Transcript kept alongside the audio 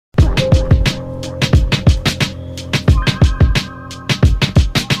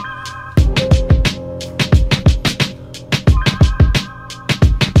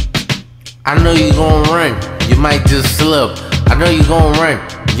I know you gon' run, you might just slip. I know you gon' run,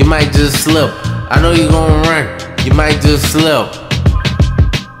 you might just slip. I know you gon' run, you might just slip.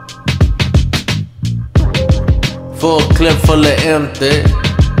 Full clip full of empty.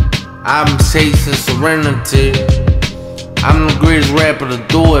 I'm chasing serenity. I'm the greatest rapper to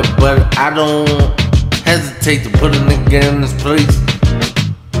do it, but I don't hesitate to put a nigga in this place.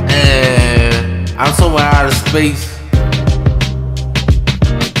 And I'm somewhere out of space,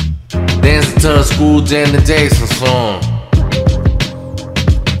 dancing to a school Janet Jackson song.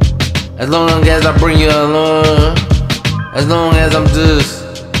 As long as I bring you along, as long as I'm just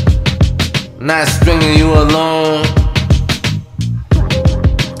not stringing you along,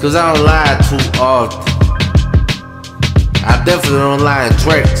 cause I don't lie too often. I definitely don't lie in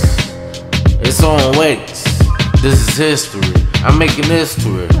tracks. It's on wax. This is history. I'm making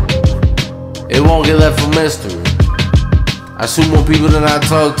history. It won't get left for mystery. I shoot more people than I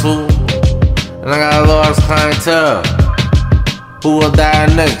talk to, and I got a large clientele. Who will die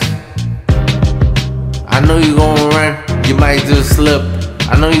next? I know you gon' run, you might just slip.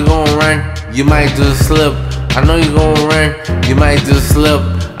 I know you gon' run, you might just slip. I know you gon' run, you might just slip.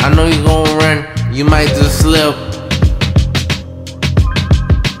 I know you gon' run, you might just slip.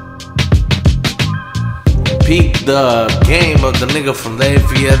 Peep the game of the nigga from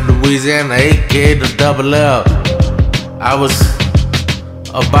Lafayette, Louisiana, aka the Double L. I was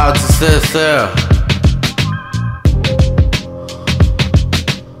about to sit there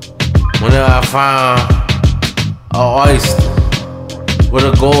whenever I found an oyster with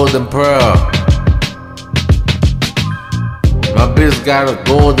a golden pearl. My bitch got a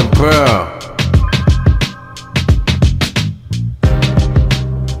golden pearl.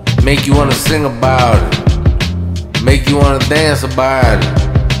 Make you wanna sing about it, make you wanna dance about it.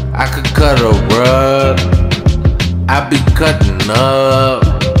 I could cut a rug, I be cutting up.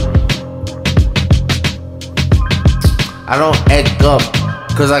 I don't act up,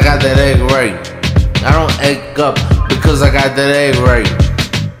 cause I got that egg right. I don't act up, because I got that egg right.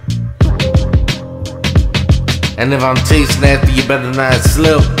 And if I'm chasing after you, better not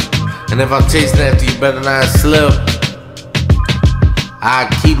slip. And if I'm chasing after you, better not slip. I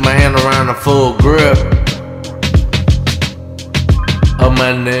keep my hand around a full grip of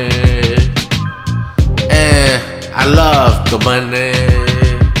money, and I love the money.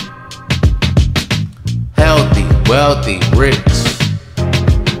 Healthy, wealthy, rich.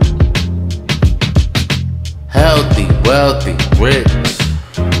 Healthy, wealthy, rich.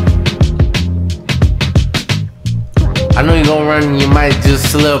 I know you gon' run, you might just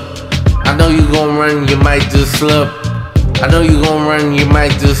slip. I know you gon' run, you might just slip. I know you gon' run, you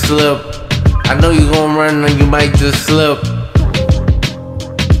might just slip. I know you gon' run, and you might just slip.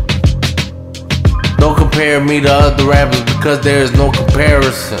 Don't compare me to other rappers, because there is no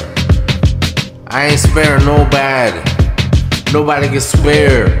comparison. I ain't sparing nobody. Nobody gets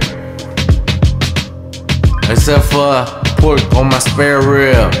spared, except for pork on my spare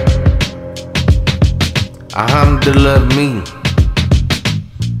rib. Alhamdulillah, me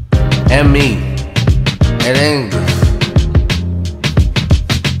and me in English.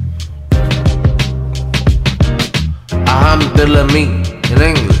 Alhamdulillah, me in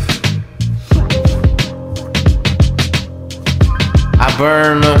English. I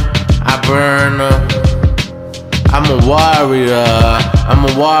burn her, I burn her. I'm a warrior, I'm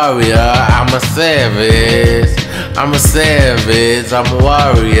a warrior, I'm a savage. I'm a savage, I'm a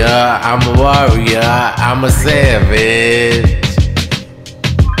warrior, I'm a warrior, I'm a savage.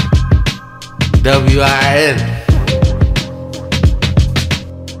 W-I-N